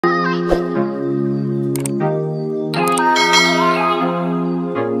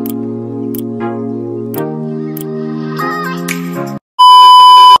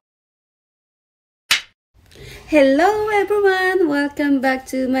Hello everyone, welcome back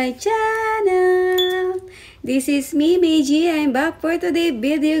to my channel. This is me, Meiji. I'm back for today's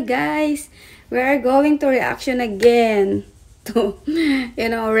video, guys. We are going to reaction again to,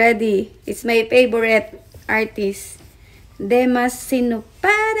 already. It's my favorite artist, Dimas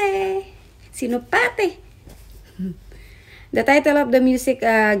Senopati. Senopati. The title of the music,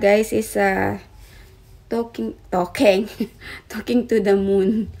 guys, is Talking Talking to the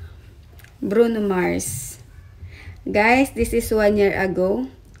Moon. Bruno Mars. Guys, this is 1 year ago.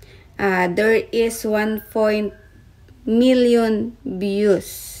 There is 1 million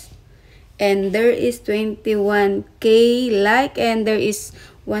views. And there is 21k like. And there is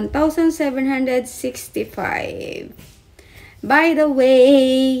 1,765. By the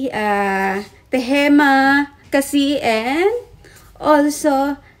way, Tehema kasi and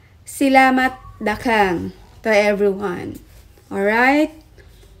also Salamat Dakang to everyone. Alright?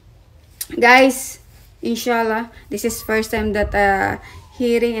 Guys, inshallah, this is first time that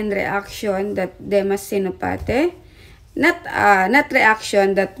hearing and reaction that Dimas Senopati. Not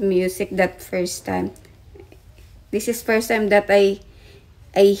reaction, that music, that first time. This is first time that I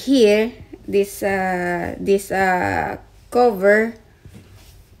hear this cover,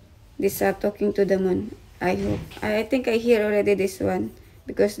 this Talking to the Moon. I think I hear already this one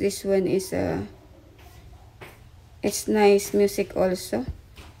because this one is it's nice music also.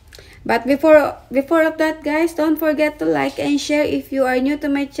 But before of that, guys, don't forget to like and share if you are new to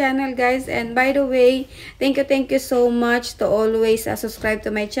my channel, guys. And by the way, thank you so much to always subscribe to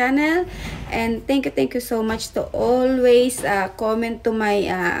my channel. And thank you so much to always comment to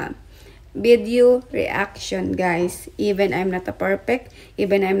my video reaction, guys. Even I'm not a perfect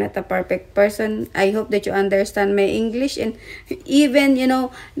person, I hope that you understand my English. And even,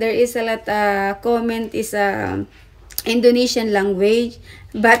 there is a lot comment is Indonesian language.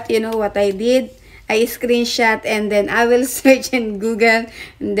 But you know what I did? I screenshot and then I will search in Google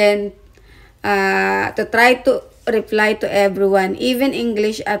and then to try to reply to everyone. Even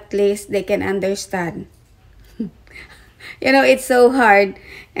English, at least they can understand. It's so hard.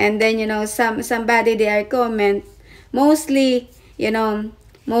 And then, somebody there comment. Mostly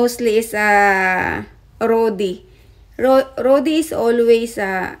is Rodi. Rodi is always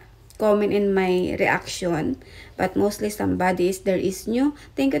comment in my reaction. But mostly somebody is there is new.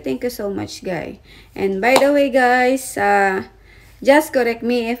 Thank you so much, guys. And by the way, guys, just correct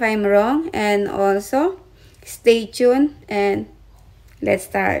me if I'm wrong. And also, stay tuned and let's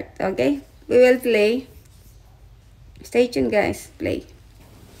start. Okay? We will play. Stay tuned, guys. Play.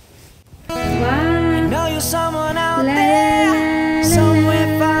 Wow. I know you're someone out there,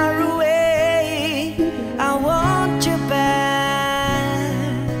 somewhere far away. I want you back.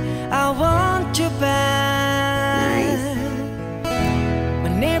 I want you back.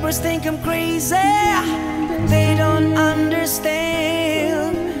 Neighbors think I'm crazy, they don't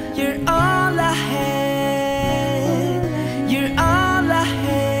understand. You're all I had, you're all I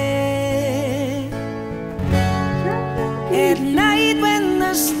had. At night when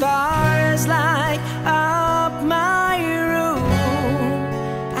the stars light up my room,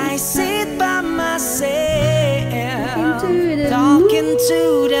 I sit by myself, talking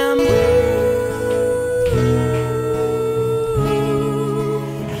to the moon.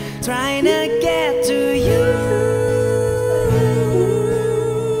 Trying to get to you.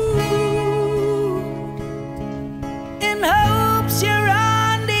 In hopes you're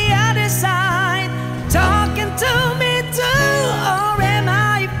on the other side, talking to me too. Or am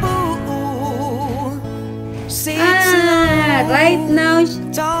I a fool? See, right now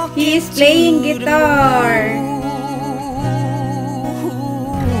he is playing guitar.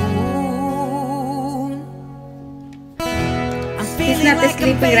 He's not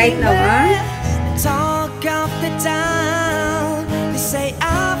sleeping right now, huh? Talk of the town. They say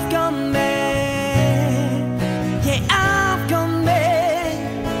I've gone mad. Yeah, I've gone mad.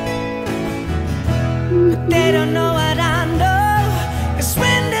 But they don't know what I know. 'Cause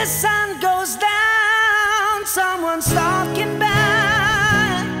when the sun goes down, someone's talking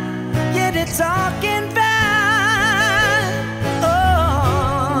back. Yeah, they're talking back.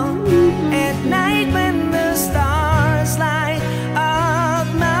 Oh, at night when the stars light up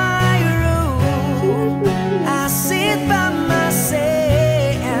my room, I sit by myself.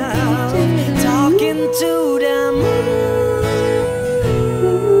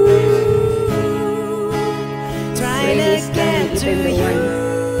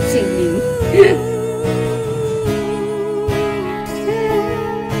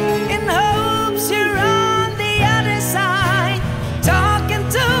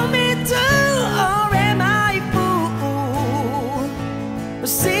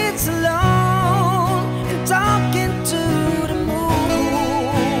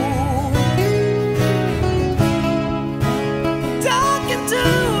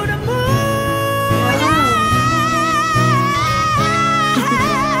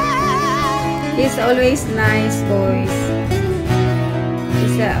 always nice voice.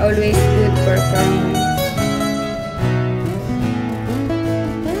 He's always good performance.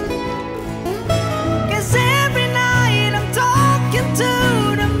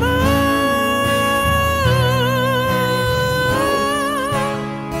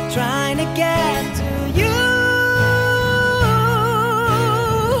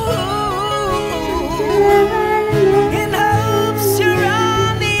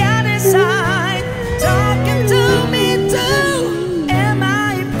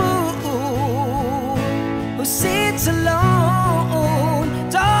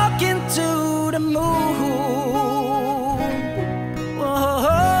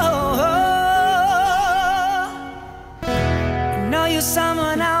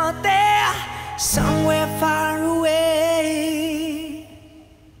 Someone out there, somewhere far away.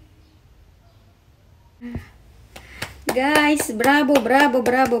 Guys, bravo, bravo,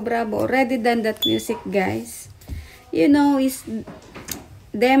 bravo, bravo. Already done that music, guys. You know, is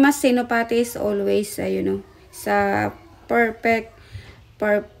Dimas Senopati is always, you know, sa perfect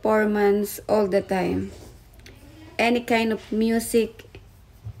performance all the time. Any kind of music.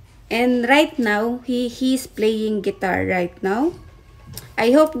 And right now, he's playing guitar right now.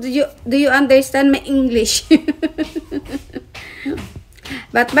 I hope do you understand my English?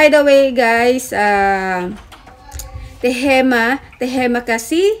 But by the way, guys, tehema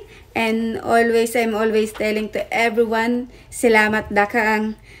kasi, and I'm always telling to everyone, salamat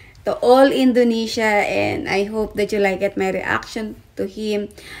dakang to all Indonesia, and I hope that you like it, my reaction to him.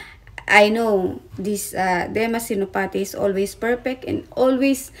 I know this Dimas Senopati is always perfect and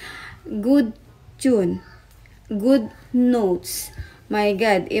always good tune, good notes. My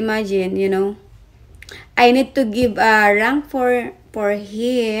God, imagine, you know, I need to give a rank for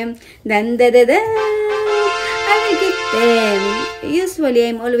him. Dan da da da. I will give 10.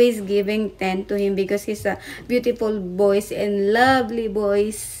 Usually, I'm always giving 10 to him because he's a beautiful voice and lovely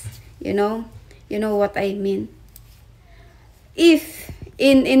voice. You know what I mean. If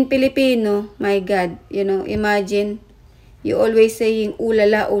in Filipino, my God, you know, imagine you always saying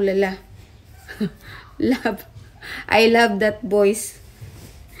ulala ulala. I love that voice.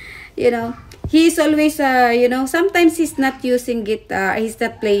 You know, he's always you know, sometimes he's not using guitar, he's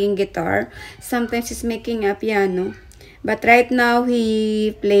not playing guitar, sometimes he's making a piano, but right now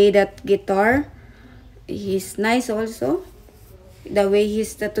he played that guitar. He's nice also, the way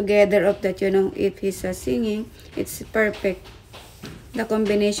he's together of that, you know, if he's singing, it's perfect, the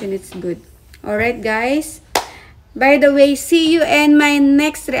combination is good. All right, guys, by the way, see you in my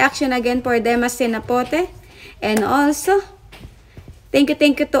next reaction again for Dimas Senopati. And also, thank you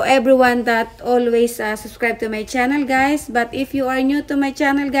to everyone that always subscribe to my channel, guys. But if you are new to my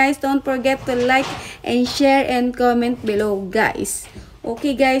channel, guys, don't forget to like and share and comment below, guys.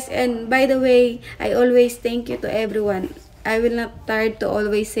 Okay, guys, and by the way, I always thank you to everyone. I will not tired to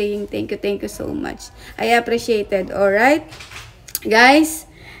always saying thank you so much. I appreciate it. All right, guys,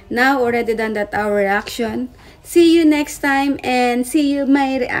 now already done that our reaction. See you next time and see you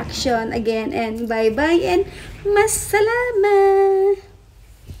my reaction again, and bye bye and masalama.